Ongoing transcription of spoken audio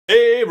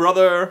Hey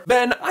brother!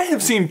 Ben, I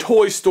have seen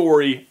Toy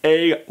Story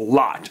a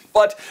lot,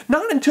 but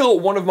not until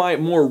one of my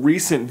more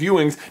recent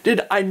viewings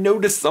did I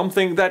notice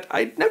something that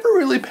I'd never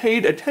really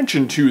paid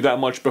attention to that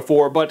much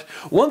before, but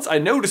once I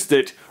noticed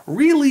it,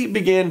 really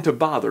began to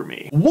bother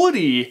me.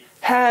 Woody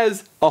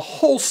has a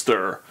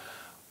holster,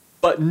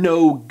 but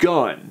no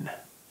gun.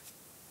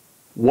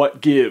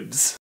 What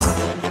gives?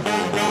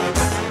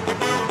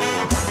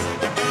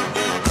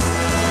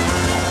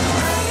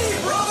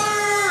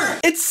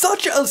 It's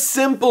such a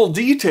simple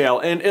detail,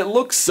 and it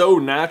looks so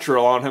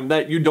natural on him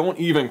that you don't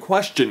even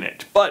question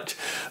it. But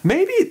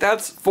maybe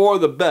that's for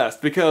the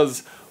best,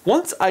 because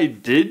once I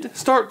did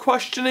start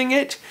questioning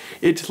it,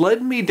 it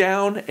led me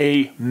down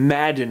a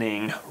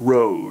maddening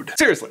road.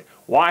 Seriously,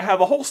 why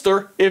have a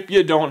holster if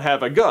you don't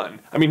have a gun?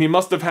 I mean, he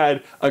must have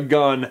had a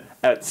gun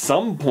at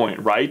some point,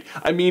 right?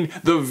 I mean,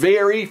 the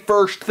very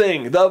first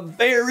thing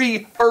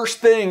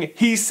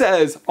he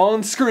says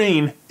on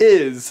screen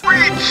is,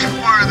 "Reach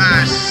for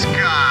the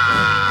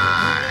sky."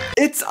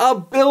 It's a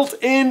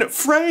built-in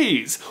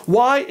phrase.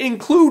 Why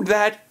include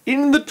that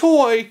in the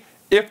toy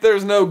if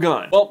there's no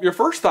gun? Well, your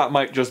first thought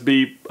might just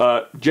be,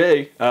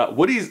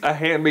 Woody's a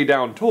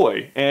hand-me-down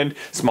toy, and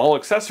small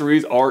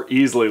accessories are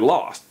easily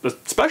lost,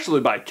 especially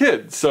by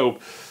kids, so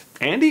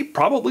Andy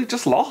probably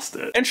just lost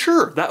it. And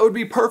sure, that would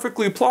be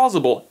perfectly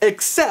plausible,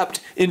 except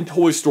in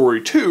Toy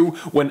Story 2,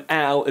 when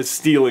Al is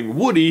stealing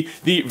Woody,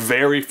 the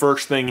very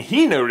first thing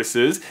he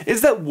notices is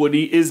that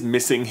Woody is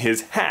missing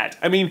his hat.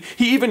 I mean,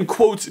 he even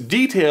quotes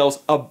details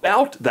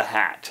about the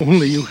hat.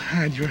 Only you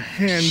had your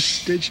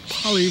hand-stitched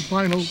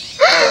polyvinyl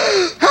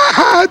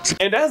hat!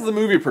 And as the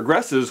movie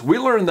progresses, we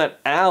learn that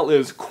Al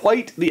is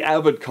quite the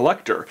avid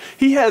collector.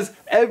 He has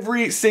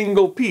every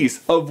single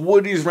piece of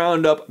Woody's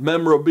Roundup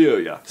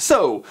memorabilia.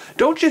 So,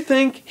 don't you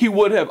think he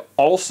would have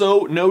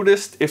also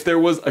noticed if there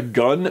was a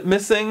gun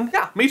missing?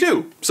 Yeah, me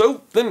too.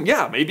 So then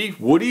yeah, maybe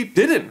Woody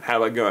didn't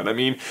have a gun. I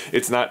mean,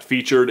 it's not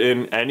featured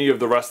in any of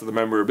the rest of the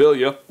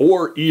memorabilia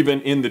or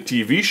even in the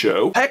TV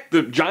show. Heck,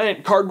 the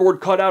giant cardboard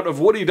cutout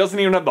of Woody doesn't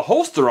even have the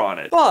holster on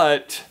it.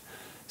 But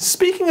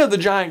speaking of the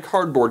giant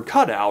cardboard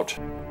cutout,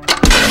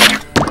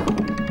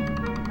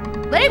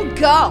 let him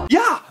go!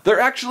 Yeah, there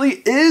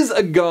actually is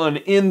a gun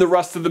in the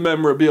rest of the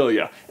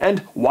memorabilia. And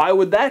why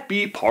would that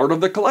be part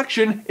of the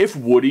collection if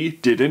Woody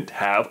didn't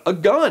have a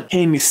gun?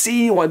 Can you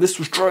see why this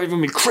was driving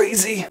me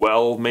crazy?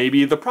 Well,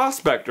 maybe the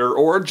Prospector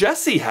or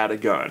Jesse had a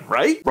gun,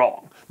 right?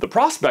 Wrong. The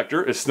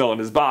Prospector is still in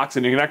his box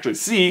and you can actually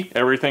see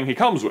everything he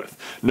comes with.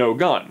 No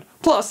gun.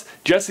 Plus,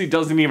 Jesse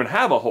doesn't even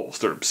have a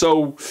holster,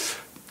 so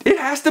it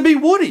has to be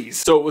Woody's.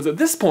 So it was at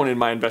this point in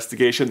my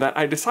investigation that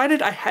I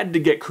decided I had to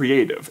get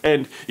creative.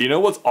 And you know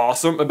what's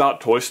awesome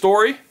about Toy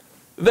Story?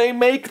 They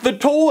make the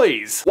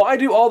toys! Why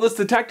do all this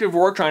detective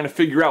work trying to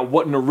figure out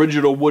what an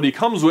original Woody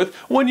comes with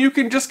when you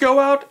can just go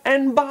out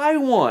and buy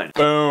one?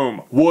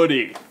 Boom,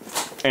 Woody.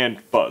 And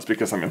Buzz,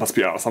 because I mean, let's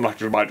be honest, I'm not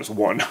gonna buy just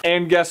one.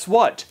 And guess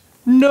what?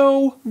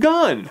 No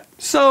gun.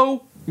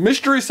 So,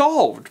 mystery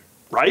solved.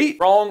 Right?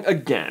 Wrong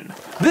again.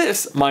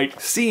 This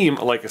might seem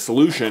like a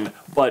solution,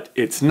 but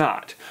it's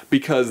not,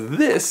 because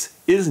this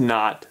is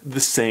not the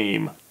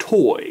same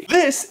toy.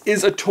 This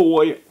is a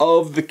toy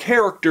of the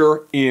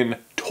character in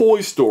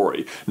Toy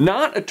Story,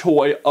 not a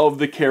toy of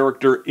the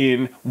character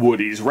in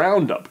Woody's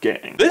Roundup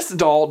Gang. This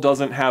doll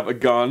doesn't have a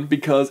gun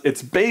because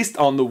it's based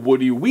on the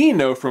Woody we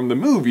know from the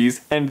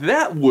movies, and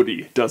that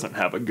Woody doesn't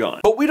have a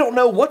gun. But we don't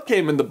know what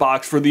came in the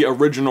box for the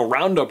original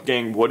Roundup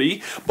Gang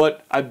Woody,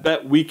 but I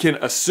bet we can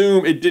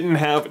assume it didn't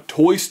have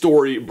Toy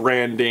Story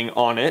branding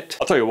on it.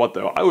 I'll tell you what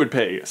though, I would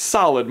pay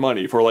solid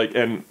money for like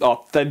an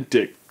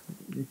authentic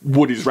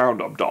Woody's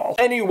Roundup doll.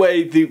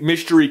 Anyway, the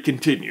mystery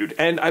continued,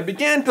 and I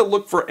began to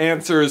look for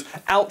answers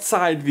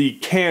outside the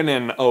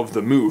canon of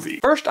the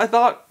movie. First I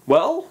thought,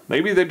 well,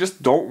 maybe they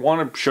just don't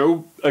want to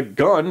show a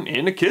gun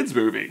in a kid's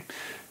movie.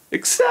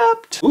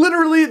 Except,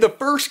 literally the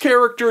first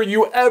character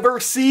you ever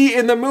see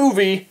in the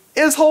movie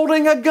is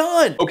holding a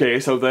gun. Okay,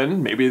 so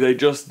then maybe they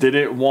just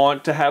didn't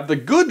want to have the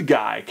good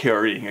guy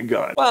carrying a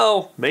gun.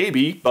 Well,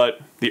 maybe,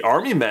 but the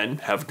army men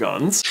have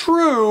guns.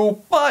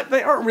 True, but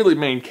they aren't really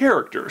main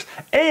characters.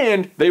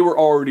 And they were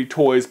already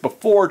toys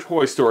before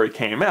Toy Story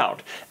came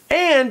out.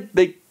 And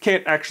they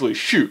can't actually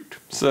shoot.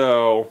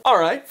 So,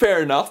 alright,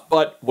 fair enough,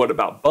 but what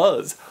about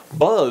Buzz?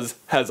 Buzz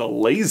has a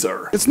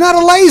laser. It's not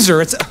a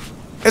laser,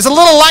 it's a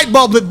little light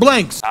bulb that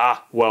blinks.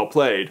 Ah, well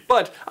played.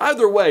 But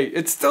either way,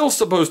 it's still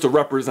supposed to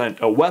represent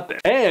a weapon.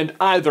 And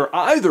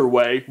either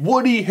way,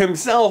 Woody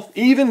himself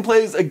even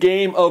plays a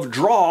game of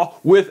draw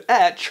with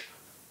Etch,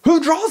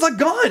 who draws a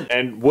gun!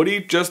 And Woody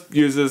just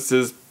uses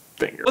his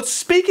finger. But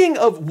speaking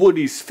of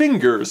Woody's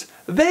fingers,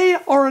 they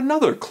are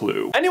another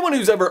clue. Anyone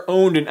who's ever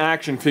owned an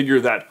action figure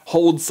that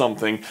holds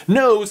something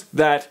knows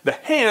that the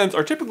hands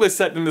are typically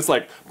set in this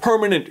like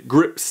permanent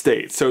grip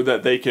state so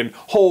that they can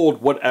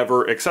hold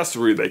whatever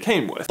accessory they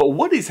came with. But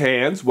Woody's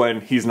hands,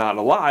 when he's not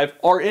alive,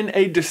 are in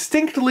a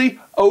distinctly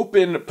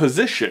open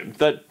position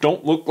that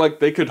don't look like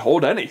they could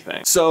hold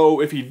anything. So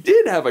if he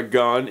did have a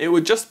gun, it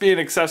would just be an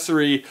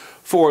accessory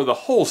for the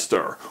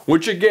holster,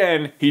 which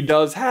again, he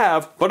does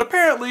have, but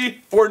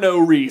apparently for no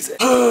reason.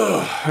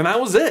 And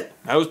that was it.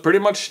 I was pretty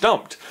much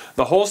stumped.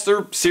 The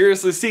holster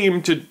seriously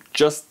seemed to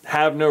just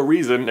have no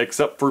reason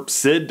except for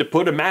Sid to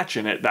put a match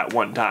in it that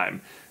one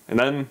time. And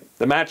then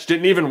the match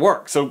didn't even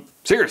work, so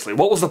seriously,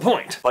 what was the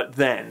point? But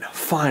then,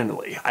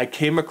 finally, I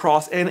came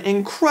across an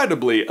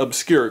incredibly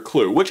obscure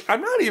clue, which I'm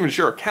not even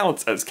sure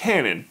counts as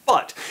canon,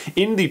 but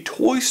in the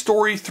Toy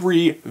Story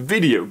 3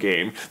 video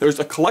game, there's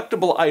a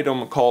collectible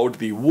item called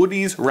the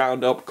Woody's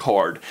Roundup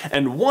card,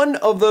 and one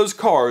of those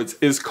cards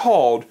is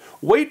called,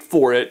 wait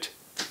for it,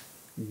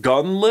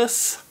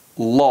 Gunless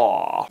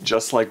Law.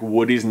 Just like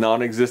Woody's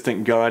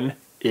non-existent gun,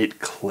 it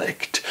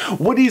clicked.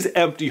 Woody's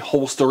empty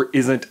holster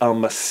isn't a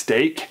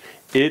mistake,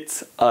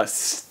 it's a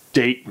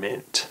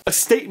statement. A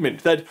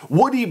statement that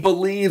Woody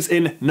believes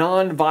in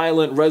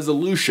non-violent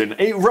resolution,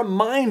 a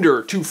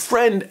reminder to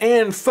friend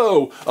and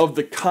foe of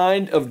the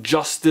kind of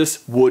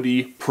justice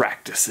Woody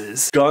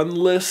practices.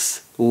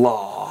 Gunless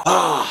law.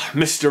 Ah,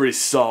 mystery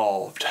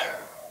solved.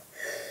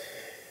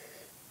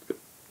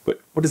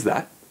 What is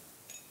that?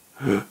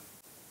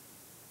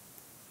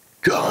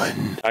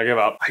 Gun. I give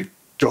up. I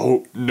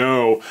don't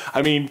know.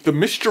 I mean, the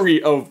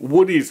mystery of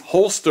Woody's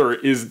holster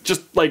is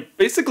just like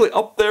basically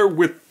up there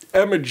with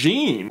Emma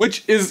Jean,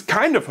 which is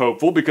kind of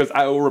hopeful because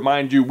I will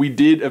remind you we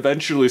did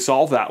eventually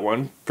solve that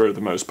one for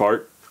the most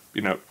part,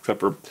 you know, except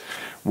for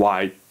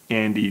why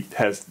Andy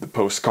has the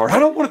postcard. I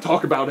don't want to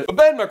talk about it. But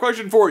Ben, my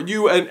question for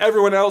you and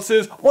everyone else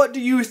is, what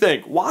do you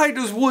think? Why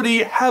does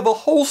Woody have a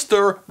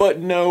holster but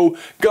no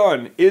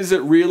gun? Is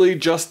it really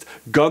just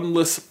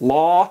gunless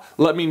law?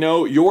 Let me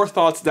know your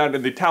thoughts down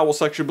in the towel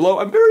section below.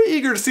 I'm very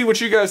eager to see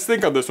what you guys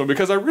think on this one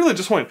because I really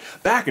just went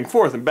back and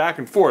forth and back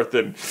and forth,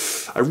 and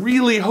I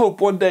really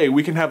hope one day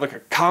we can have like a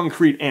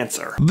concrete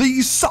answer.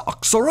 These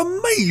socks are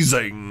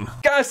amazing!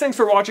 Guys, thanks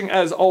for watching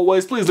as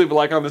always. Please leave a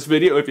like on this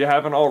video if you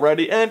haven't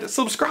already, and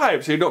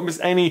subscribe so you don't miss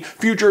any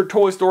future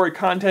Toy Story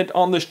content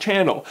on this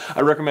channel.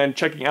 I recommend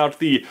checking out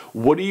the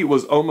Woody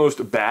Was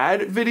Almost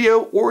Bad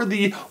video or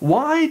the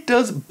Why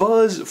Does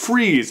Buzz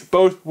Freeze?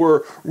 Both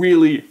were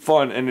really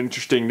fun and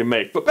interesting to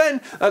make. But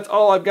Ben, that's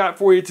all I've got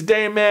for you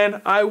today,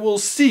 man. I will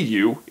see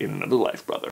you in another life, brother.